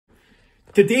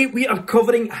Today we are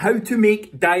covering how to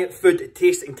make diet food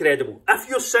taste incredible. If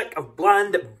you're sick of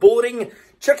bland, boring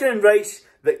chicken and rice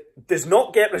that does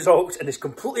not get results and is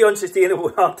completely unsustainable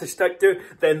and hard to stick to,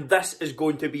 then this is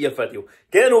going to be your video.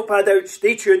 Get a notepad out,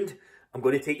 stay tuned, I'm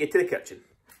going to take you to the kitchen.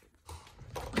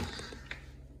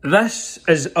 This,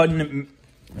 as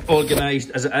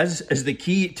unorganised as it is the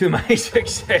key to my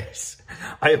success.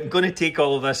 I am going to take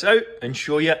all of this out and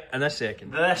show you in a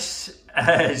second. This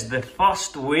is the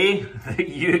first way that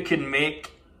you can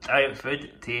make diet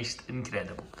food taste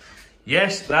incredible.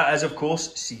 Yes, that is of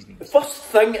course seasoning. The first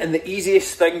thing and the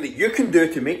easiest thing that you can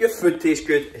do to make your food taste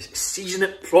good is season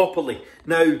it properly.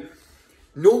 Now,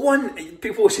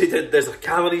 people say that there's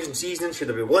calories in seasoning,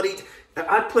 should I be worried? I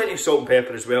add plenty of salt and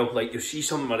pepper as well, like you'll see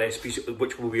some of my recipes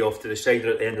which will be off to the side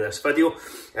or at the end of this video.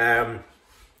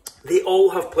 They all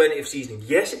have plenty of seasoning.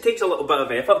 Yes, it takes a little bit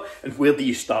of effort, and where do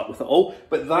you start with it all?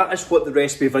 But that is what the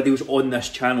recipe videos on this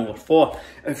channel are for.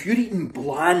 If you're eating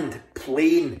bland,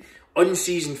 plain,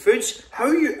 unseasoned foods, how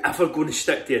are you ever going to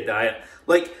stick to a diet?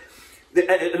 Like,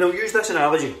 and I'll use this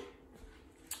analogy.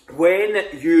 When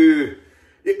you,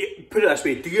 put it this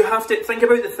way, do you have to think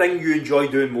about the thing you enjoy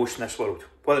doing most in this world?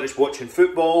 Whether it's watching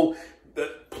football,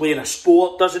 playing a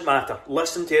sport, doesn't matter.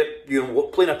 Listening to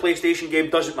it, playing a PlayStation game,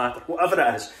 doesn't matter. Whatever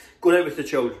it is, going out with the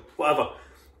children, whatever.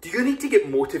 Do you need to get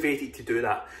motivated to do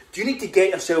that? Do you need to get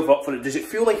yourself up for it? Does it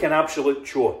feel like an absolute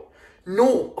chore?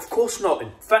 No, of course not.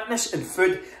 And fitness and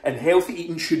food and healthy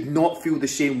eating should not feel the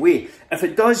same way. If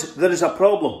it does, there is a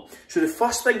problem. So the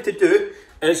first thing to do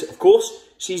is, of course,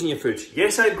 season your foods.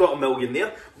 Yes, I've got a million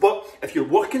there, but if you're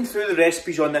working through the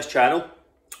recipes on this channel,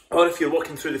 or if you're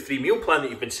working through the free meal plan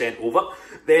that you've been sent over,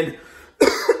 then,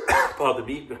 pardon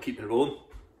me, we're keeping it rolling,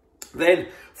 then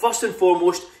first and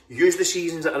foremost, use the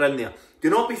seasons that are in there. Do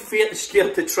not be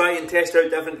scared to try and test out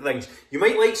different things. You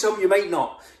might like some, you might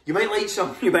not. You might like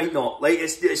some, you might not. Like,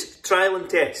 it's trial and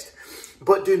test.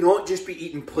 But do not just be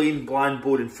eating plain, bland,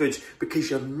 boring foods, because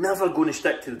you're never going to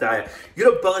stick to the diet.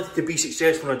 Your ability to be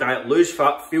successful in a diet, lose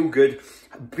fat, feel good,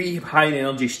 be high in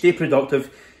energy, stay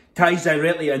productive, ties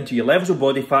directly into your levels of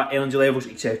body fat, energy levels,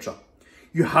 etc.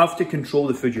 You have to control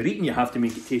the food you're eating. You have to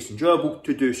make it taste enjoyable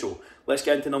to do so. Let's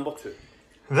get into number 2.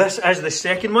 This is the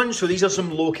second one. So these are some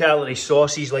low-calorie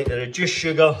sauces like the reduced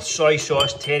sugar, soy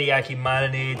sauce, teriyaki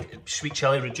marinade, sweet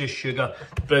chili, reduced sugar,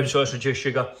 brown sauce, reduced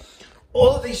sugar.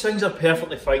 All of these things are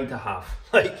perfectly fine to have,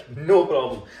 like, no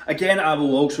problem. Again, I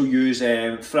will also use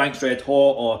Frank's Red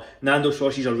Hot or Nando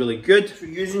sauces are really good. So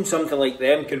using something like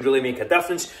them can really make a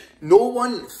difference. No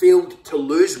one failed to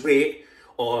lose weight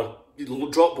or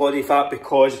drop body fat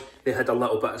because they had a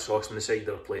little bit of sauce on the side of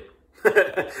their plate.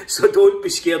 So don't be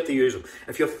scared to use them.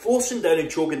 If you're forcing down and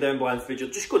choking down bland food,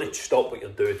 you're just going to stop what you're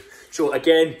doing. So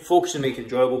again, focus on making it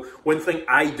enjoyable. One thing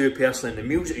I do personally in the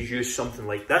meals is use something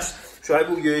like this. So I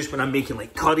will use, when I'm making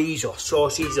like curries or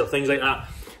sauces or things like that,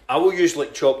 I will use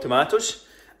like chopped tomatoes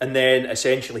and then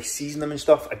essentially season them and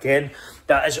stuff. Again,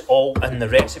 that is all in the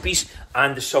recipes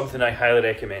and is something I highly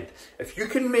recommend. If you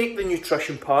can make the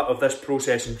nutrition part of this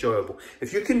process enjoyable,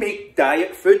 if you can make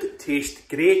diet food taste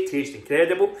great, taste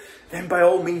incredible, then by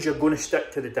all means you're going to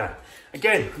stick to the diet.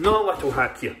 Again, another little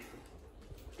hack here.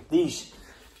 These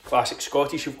classic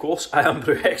Scottish, of course, I am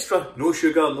brew extra, no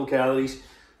sugar, no calories.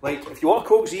 Like, if you want a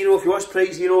Coke Zero, if you want a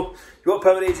Sprite Zero, if you want a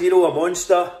Powerade Zero, a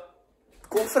Monster,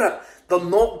 go for it. They're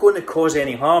not going to cause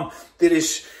any harm. There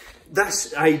is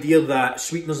this idea that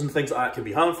sweeteners and things like that can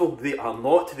be harmful. They are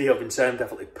not. They have been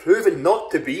scientifically proven not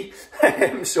to be.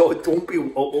 So don't be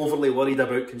overly worried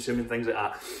about consuming things like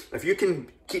that. If you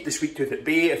can keep the sweet tooth at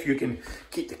bay, if you can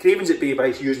keep the cravings at bay by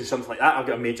using something like that, I've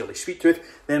got a majorly sweet tooth,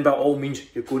 then by all means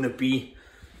you're going to be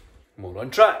more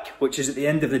on track, which is at the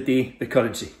end of the day the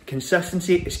currency.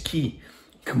 Consistency is key.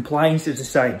 Compliance is a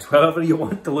science, however you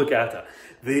want to look at it.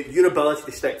 Your ability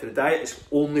to stick to the diet is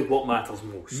only what matters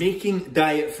most. Making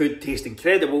diet food taste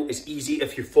incredible is easy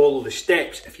if you follow the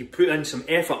steps, if you put in some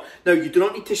effort. Now, you do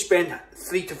not need to spend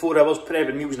 3 to 4 hours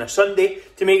prepping meals on a Sunday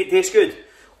to make it taste good.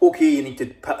 Okay, you need to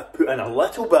put in a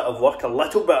little bit of work, a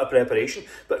little bit of preparation,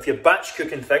 but if you're batch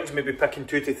cooking things, maybe picking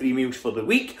 2 to 3 meals for the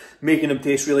week, making them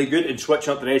taste really good and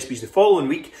switching up the recipes the following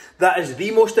week, that is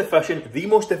the most efficient, the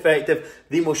most effective,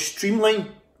 the most streamlined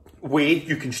way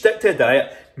you can stick to a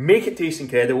diet, make it taste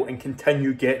incredible and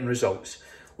continue getting results.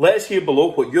 Let us hear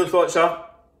below what your thoughts are.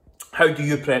 How do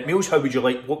you prep meals?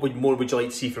 What more would you like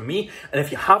to see from me? And if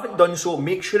you haven't done so,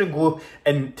 make sure and go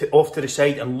off to the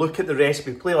side and look at the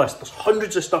recipe playlist. There's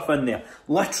hundreds of stuff in there.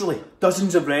 Literally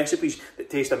dozens of recipes that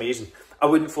taste amazing. I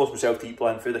wouldn't force myself to eat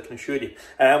bland food, I can assure you.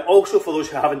 Also, for those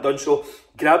who haven't done so,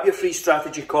 grab your free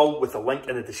strategy call with a link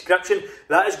in the description.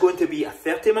 That is going to be a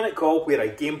 30-minute call where I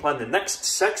game plan the next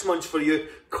 6 months for you,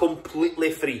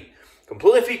 completely free.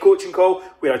 Completely free coaching call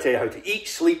where I tell you how to eat,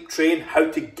 sleep, train,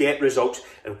 how to get results,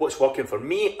 and what's working for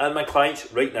me and my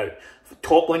clients right now.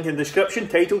 Top link in the description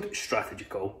titled Strategy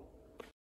Call.